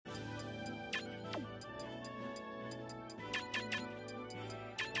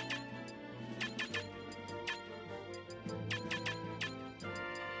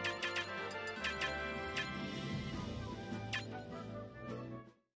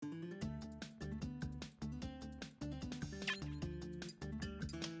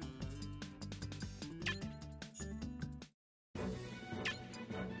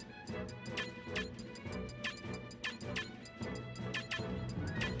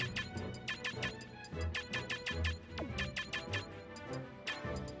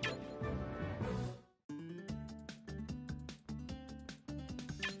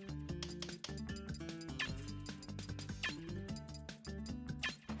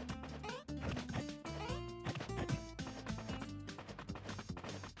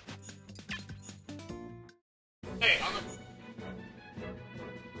Hey, I'm a...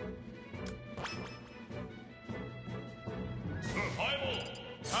 Survival,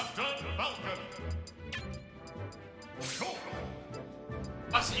 Captain Falcon. Go.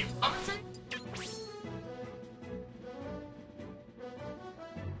 I see you commenting?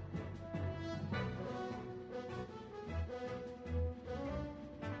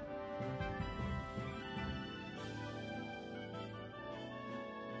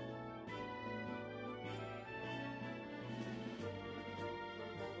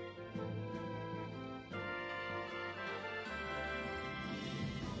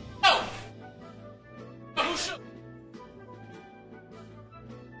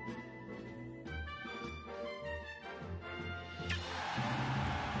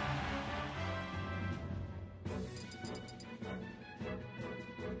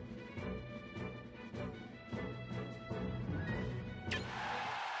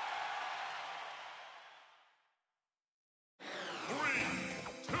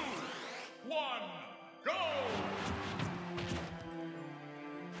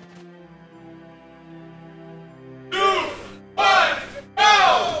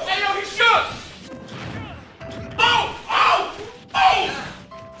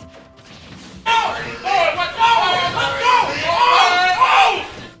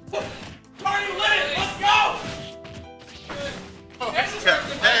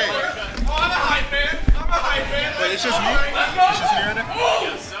 It's just me? It's just me right now?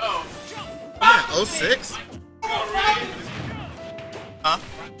 Yes, so. I'm in 06? Huh?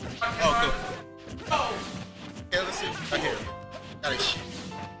 Oh, cool. Okay, let's see. Right here. Got a shoot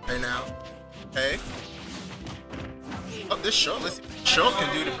right now. Okay. Oh, this short. Let's see what short can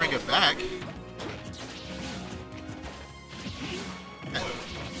do to bring it back. Okay.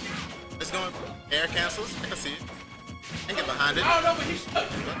 Let's go in. Air cancels. I can see it. I can get behind it. No, but he's stuck.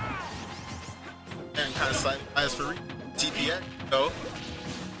 And kind of slightly bias for TPX. Go.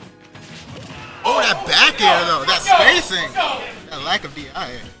 Oh, that back air though. That spacing. That lack of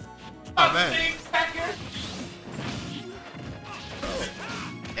DI. Oh man. Oh.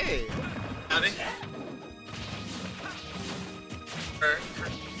 Hey. Howdy.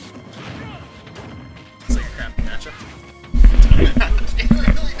 It's like a crappy matchup. It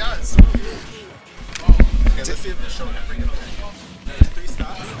really does. Okay, let's see if this show can bring it on. There's 3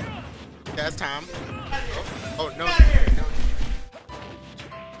 stops. That's time. Oh, no.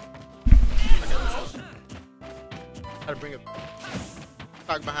 Gotta bring it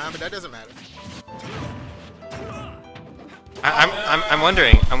back behind, but that doesn't matter. I'm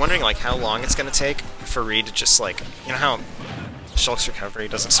wondering like how long it's gonna take for Reed to just like, you know how Shulk's recovery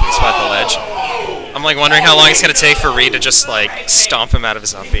doesn't sweet spot the ledge? I'm like wondering how long it's gonna take for Reed to just like stomp him out of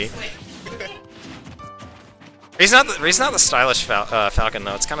his up B. He's not the stylish Falcon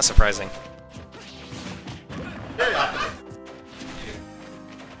though. It's kind of surprising.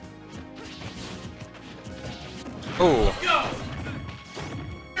 Ooh.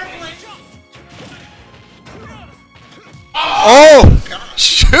 Oh!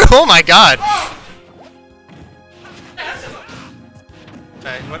 Shoot! Oh my God!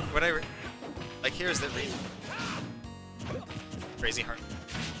 What I like here is that Reed crazy hard.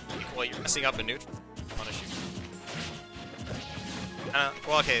 Well, you're messing up a neutral. On a shoot.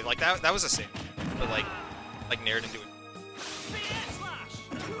 Well, okay, like that was a save, but like nared into it.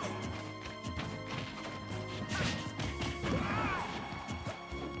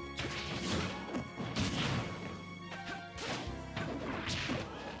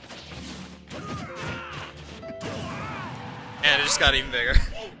 And it just got even bigger.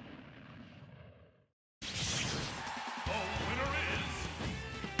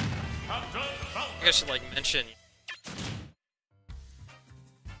 I think I should like mention.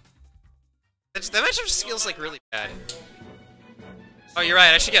 That matchup just feels like really bad. Oh, you're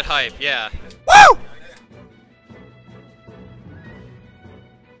right. I should get hype. Yeah. Woo!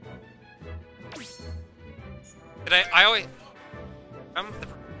 But I always, I'm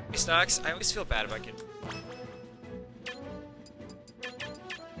the stocks. I always feel bad about getting.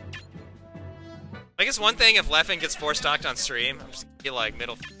 I guess one thing if Leffen gets 4-stocked on stream, I'm just gonna be like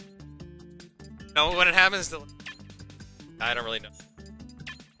middle. No, when it happens, I don't really know.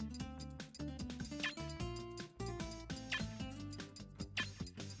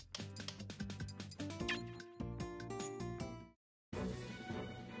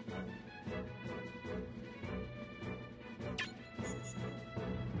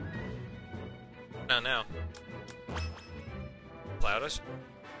 Now. Cloudish?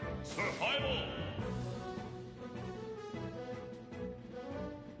 Survival!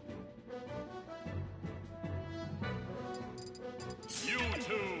 You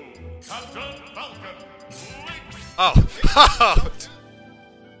two, Captain Falcon. Link. Oh.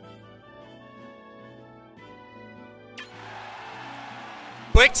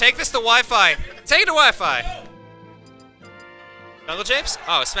 Quick, take this to Wi-Fi. Take it to Wi-Fi. Jungle Japes?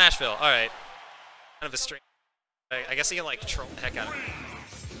 Oh, Smashville. All right. Kind of a string. I guess he can like troll the heck out of it.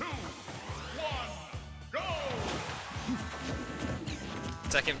 3, 2, 1, go.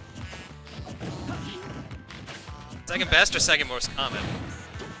 Second best or second most common?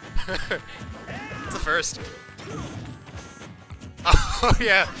 What's the first? Oh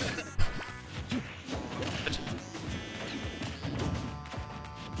yeah.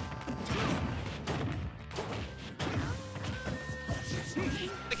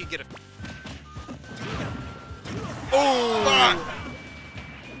 I could get a. Oh!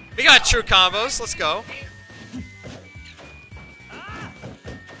 We got true combos. Let's go.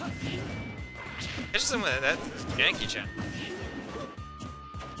 Catch some of that Yankee chat.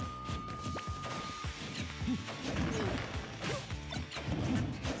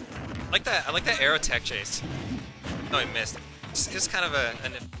 I like that arrow tech chase. No, I missed. It's kind of a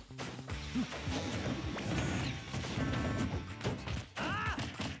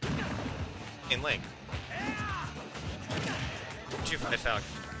in Link. Did you fight Falcon?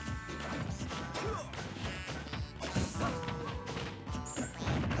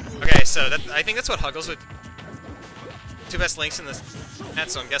 Okay, so I think that's what Huggles would. Two best links in this net,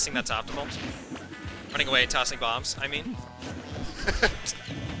 so I'm guessing that's optimal. Running away, tossing bombs. I mean.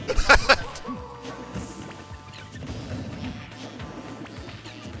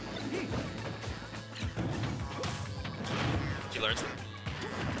 He learns.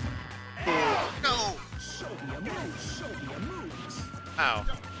 No! Ow.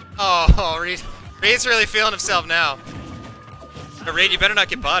 Oh, Reed's really feeling himself now. But Reed, you better not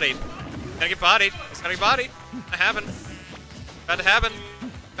get bodied. You're gonna get bodied. It's gonna get bodied. Gonna happen. About to happen.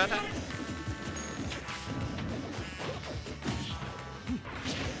 About to happen.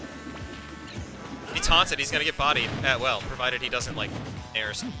 He taunted, he's gonna get bodied. Well, provided he doesn't, like,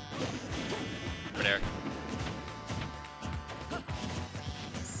 air. Over there.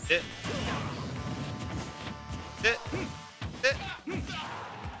 It. It. It.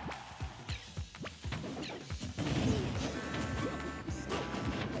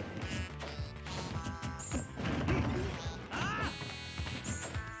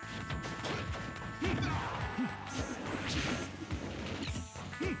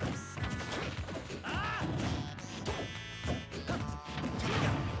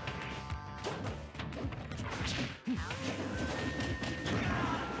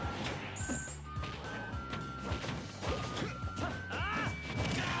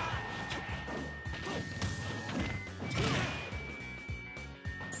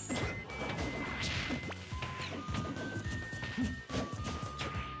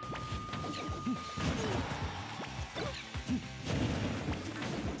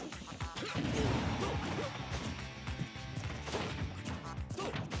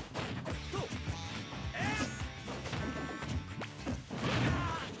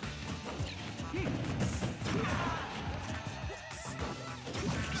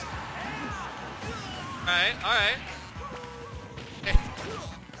 Alright. Hey.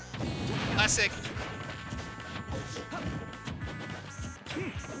 Classic.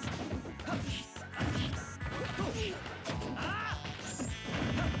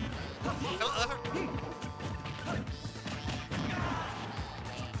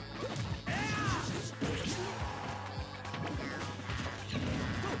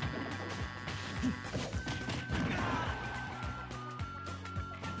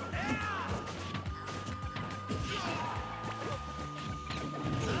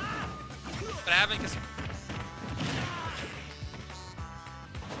 What happened? 'Cause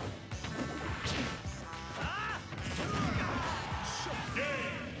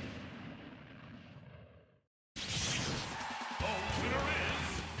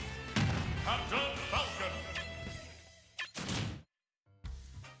Captain Falcon.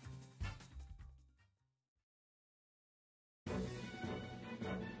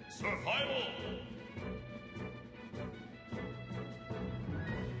 Survival.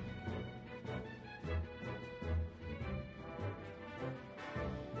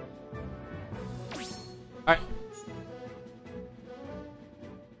 Alright.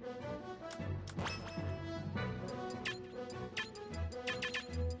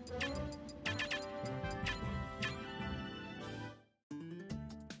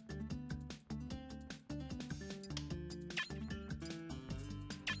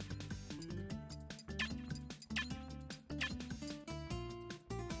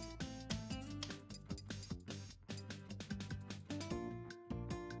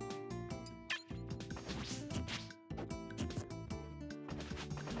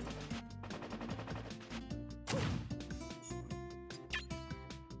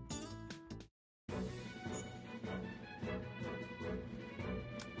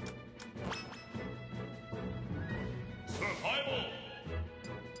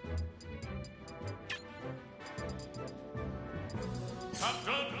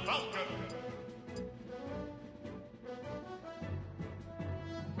 Captain Falcon.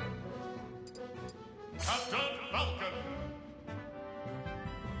 Captain Falcon.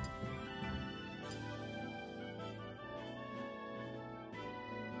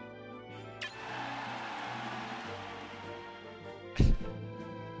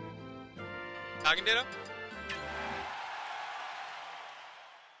 Talking Ditto?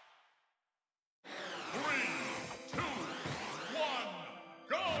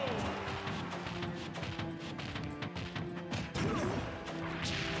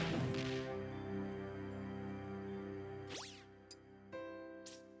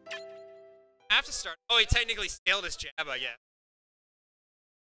 Have to start. Oh, he technically scaled his jab, I guess.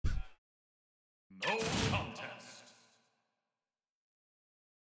 No contest.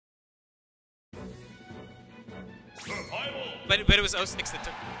 Survival. But it was 06 that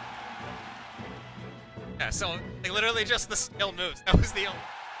took. Yeah, so like, literally just the scaled moves. That was the only.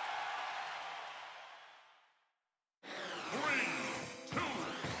 3, 2, 1,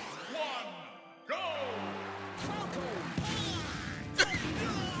 go!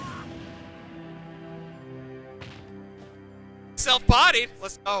 Self-bodied.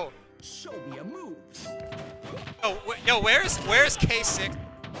 Let's go. Show me a move. Oh, yo, where's K6?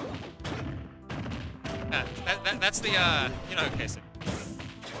 That's the you know who K6.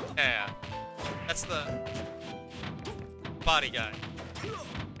 Yeah. That's the body guy.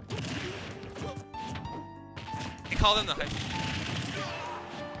 They call them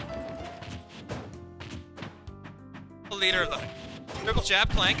the leader of the triple jab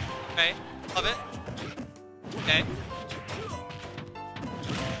plank. Okay, love it. Okay.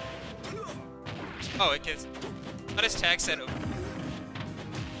 Oh, it gets. What his tag said.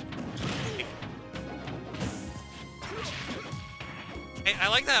 Hey, I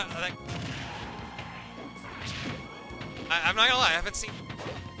like that. I'm not gonna lie, I haven't seen.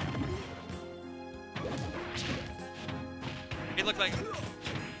 He looked like.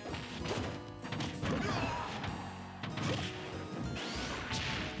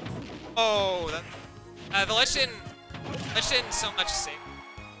 Oh, that. The ledge didn't so much save.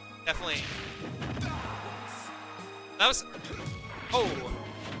 Definitely. That was. Oh.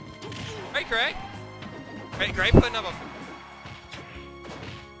 Right, Gray. Gray putting up a.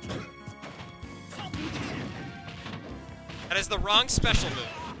 That is the wrong special move.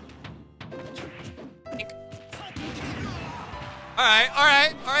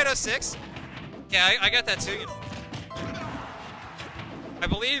 Alright, 06. Yeah, I got that too. You know. I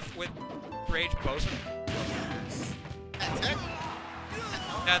believe with Rage both of them.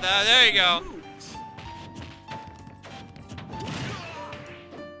 Yeah, there you go.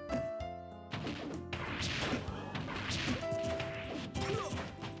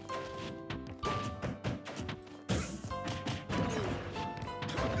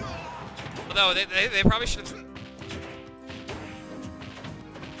 Although they probably should have.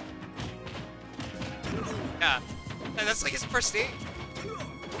 Yeah, that's like his first date.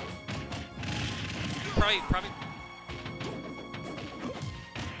 Probably.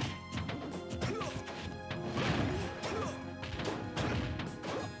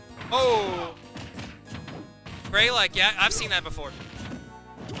 Oh, Gray, like, yeah, I've seen that before.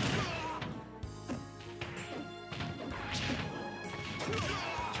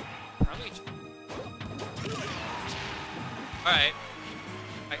 Alright.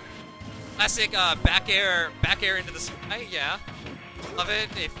 Classic back air into the sky, yeah. Love it.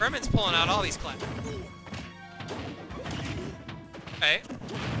 Hey, Furman's pulling out all these claps. Okay.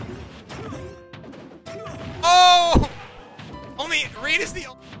 Oh! Only Reed is the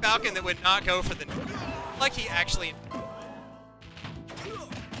only Falcon that would not go for the. Like he actually.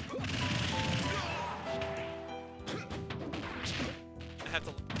 I have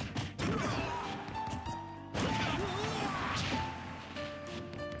to.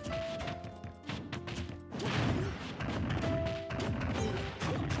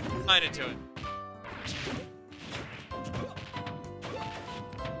 Into it.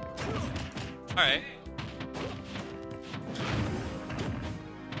 All right.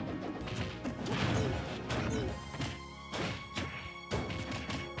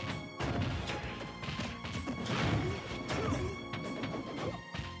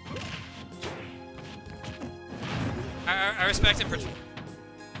 I respect him for.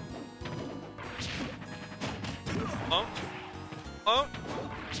 Oh. Oh.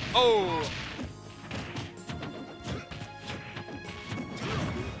 Oh!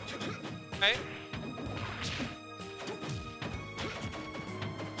 Okay.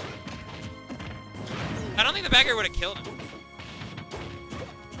 I don't think the back air would have killed him.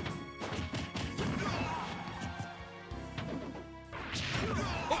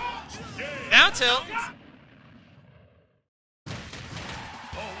 Down tilt.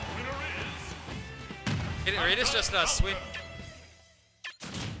 Reed is just sweep.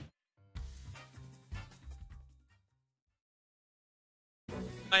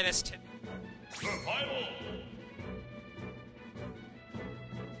 -10. Survival.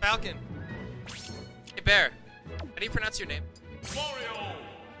 Falcon. Hey, Bear. How do you pronounce your name? Mario.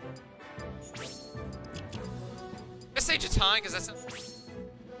 I say Jatan because that's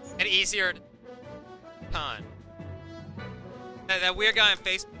an easier Jatan. That weird guy on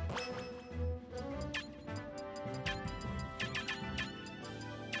Facebook.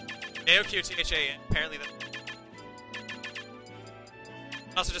 AOQTHA. Apparently that.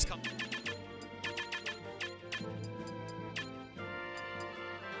 Also just come.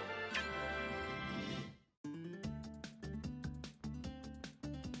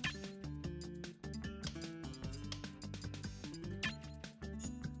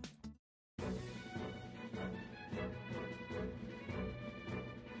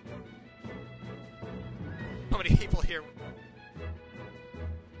 How many people here?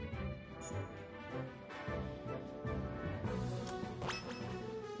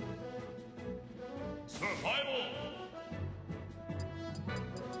 Survival.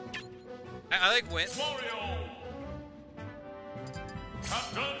 I like win. Mario.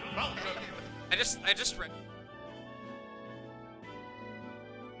 Captain Falcon. I just read.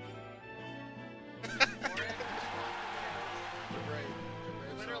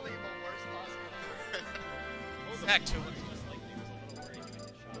 Literally the worst possible. Heck, two.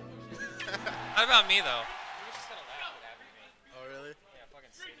 What about me though? Oh, really? Yeah,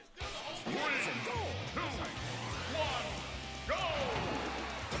 fucking see this. 3, 2, 1, go!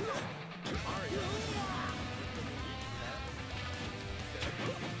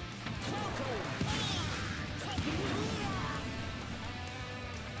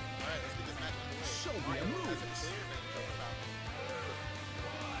 Alright, let's get this match underway. Show me a move. That's a clear matchup without.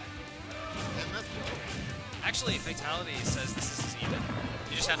 And let's go. Actually, Fatality says this is even.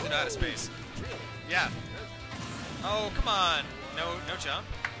 You just have to know how to space. Yeah. Oh, come on. No jump?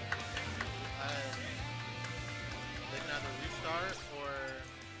 They can either restart or...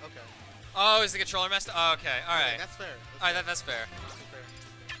 Okay. Oh, is the controller messed up? Oh, okay. All right. Okay, that's fair. Alright, that's fair. That's fair.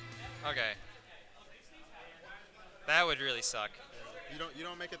 Okay. That would really suck. Yeah. You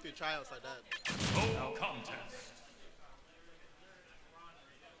don't make it through tryouts like that. No contest.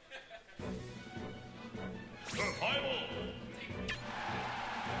 Survival.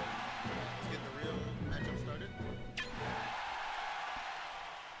 Let's get the real matchup started.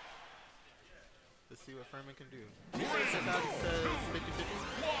 Let's see what Furman can do. Fatality says 50-50.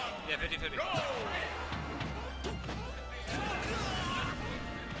 Yeah, 50-50.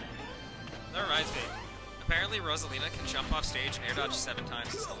 That reminds me. Apparently Rosalina can jump off stage and air dodge 7 times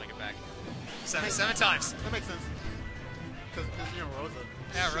and still make it back. Seven times. That makes sense. Because you're Rosa.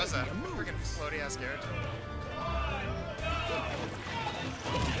 Yeah, Rosa. Freaking floaty ass character.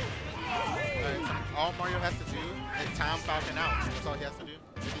 Alright, all Mario has to do is time Falcon out. That's all he has to do.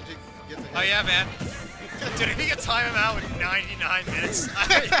 If he just gets ahead. Oh yeah, man. Dude, if he could time him out with 99 minutes,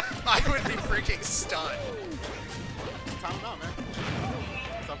 I would be freaking stunned. Just time him out, man.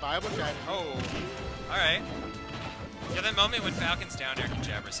 It's a viable strategy. Oh. Alright. Yeah, that moment when Falcon's down air can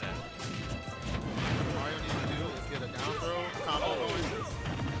jabber set. What Mario needs to do is get a down throw combo going.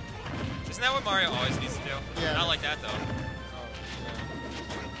 Isn't that what Mario always needs to do? Yeah. Not like that, though. Oh,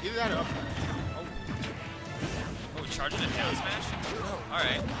 yeah. Either that or up smash. Oh, charging a down smash?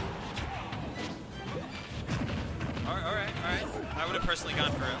 Alright. Alright. I would have personally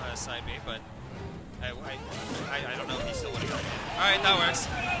gone for a side B, but I don't know if he still would have gone it. Alright, that works.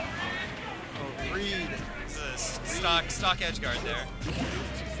 Oh, Reed. This is a stock edge guard there. He's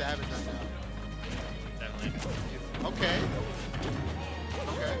too savage right now. Definitely. Okay.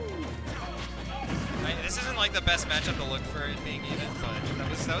 Okay. This isn't like the best matchup to look for it being even, but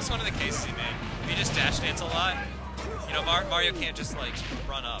that was one of the cases he made. If you just dash dance a lot, you know, Mario can't just like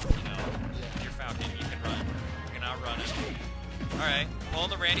run up, you know. Yeah. You're Falcon, you can run. You can outrun it. Alright, pulling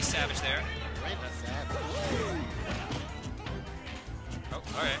the Randy Savage there. Randy Savage. Oh,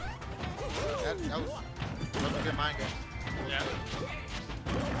 alright. That was a good mind game. Yeah.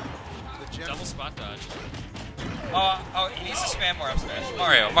 The gem. Double spot dodge. Oh, he needs to spam more up smash.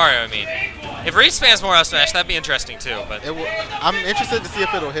 Mario, I mean. If Reed spams more up smash, that'd be interesting too, but... I'm interested to see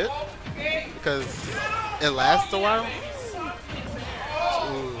if it'll hit, because it lasts a while.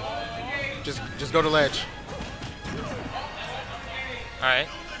 Ooh. Just go to ledge. Alright.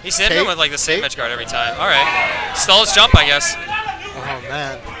 He's hitting him with like the same edge guard every time. Alright. Stall his jump, I guess. Oh,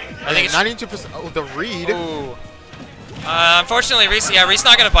 man. I think it's 92%. Oh, the read. Ooh. Unfortunately, Reed's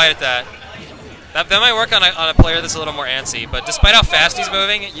not going to bite at that. That might work on a player that's a little more antsy, but despite how fast he's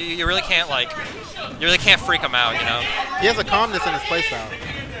moving, you really can't freak him out, you know. He has a calmness in his playstyle.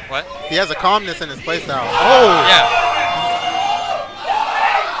 What? He has a calmness in his playstyle. Oh! Yeah.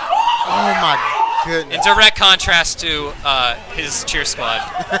 Oh my goodness. In direct contrast to his cheer squad.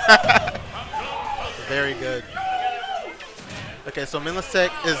 Very good. Okay, so Midlands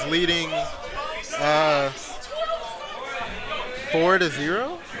Tech is leading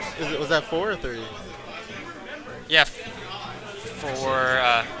 4-0. Was that 4 or 3? Yeah.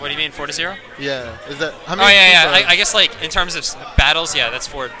 What do you mean, 4-0? Yeah. Is that? How Oh many? yeah. I guess like in terms of battles, yeah, that's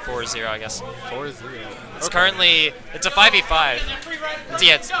 4-0. I guess. 4-0. It's currently it's a 5v5.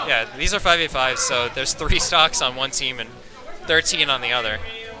 Yeah, these are 5v5. So there's 3 stocks on one team and 13 on the other.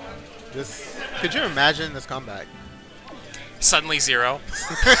 Could you imagine this comeback? Suddenly 0.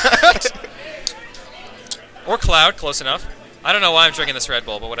 Or Cloud, close enough. I don't know why I'm drinking this Red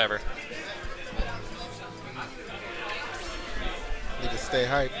Bull, but whatever. Need to stay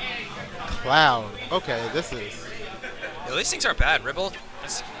hyped. Cloud. Okay, this is. Yeah, these things aren't bad. Red Bull,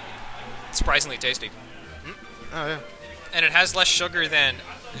 it's surprisingly tasty. Oh yeah. And it has less sugar than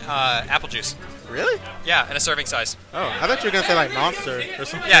apple juice. Really? Yeah, in a serving size. Oh, I thought you were gonna say like Monster or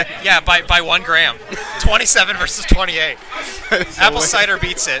something. Yeah, by 1 gram. 27 versus 28. Apple cider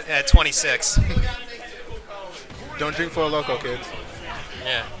beats it at 26. Don't drink for a loco, kids.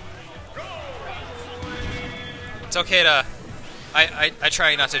 Yeah. It's okay to. I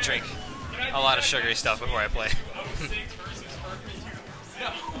try not to drink a lot of sugary stuff before I play.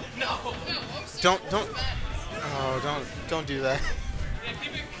 Don't do that.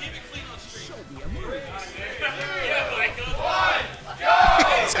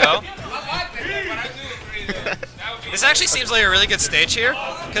 Let's go. This actually seems like a really good stage here,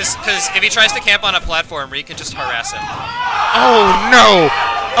 because if he tries to camp on a platform, Reed can just harass him. Oh no!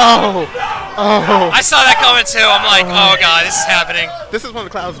 Oh! I saw that coming too. I'm like, oh god, this is happening. This is one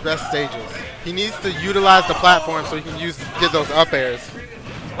of Cloud's best stages. He needs to utilize the platform so he can get those up airs.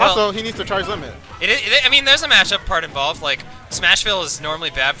 Also, he needs to charge limit. I mean, there's a matchup part involved. Like, Smashville is normally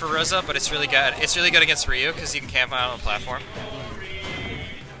bad for Rosa, but it's really good. It's really good against Ryu because you can camp out on a platform.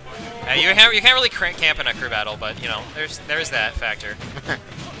 You can't really camp in a crew battle, but you know, there's that factor.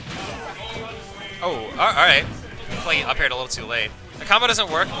 Oh, all right. Playing up here a little too late. The combo doesn't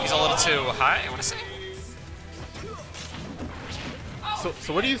work. He's a little too high, I want to say.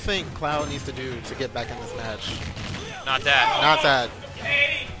 So what do you think Cloud needs to do to get back in this match? Not that. Not that.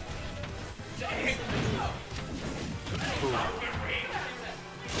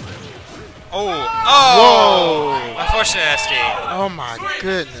 Oh! Whoa! Unfortunate SD. Oh my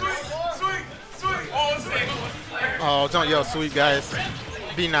goodness. Oh, don't yell sweet, guys.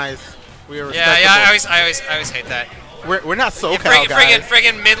 Be nice. We are respectable. Yeah. I always hate that. We're not SoCal guys.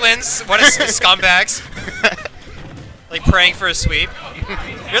 Friggin' Midlands. What is scumbags? Like praying for a sweep.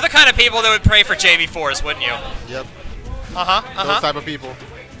 You're the kind of people that would pray for JV4s, wouldn't you? Yep. Uh-huh. Those type of people.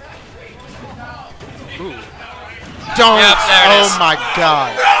 Ooh. Don't! Yep, there it is. Oh my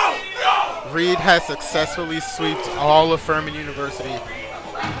god. Reed has successfully sweeped all of Furman University.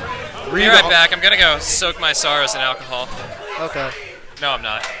 Be right back. I'm gonna go soak my sorrows in alcohol. Okay. No, I'm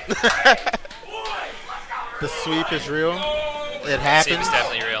not. The sweep is real. It The happens. sweep is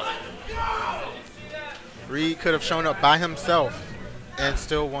definitely real. Reed could have shown up by himself and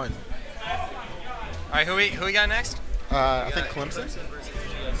still won. All right, who we got next? I think Clemson.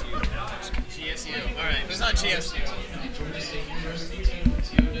 GSU. All right, who's on GSU?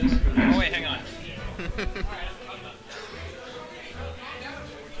 Oh wait, hang on.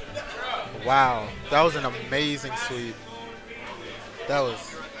 Wow, that was an amazing sweep. That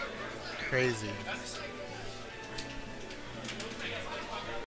was crazy.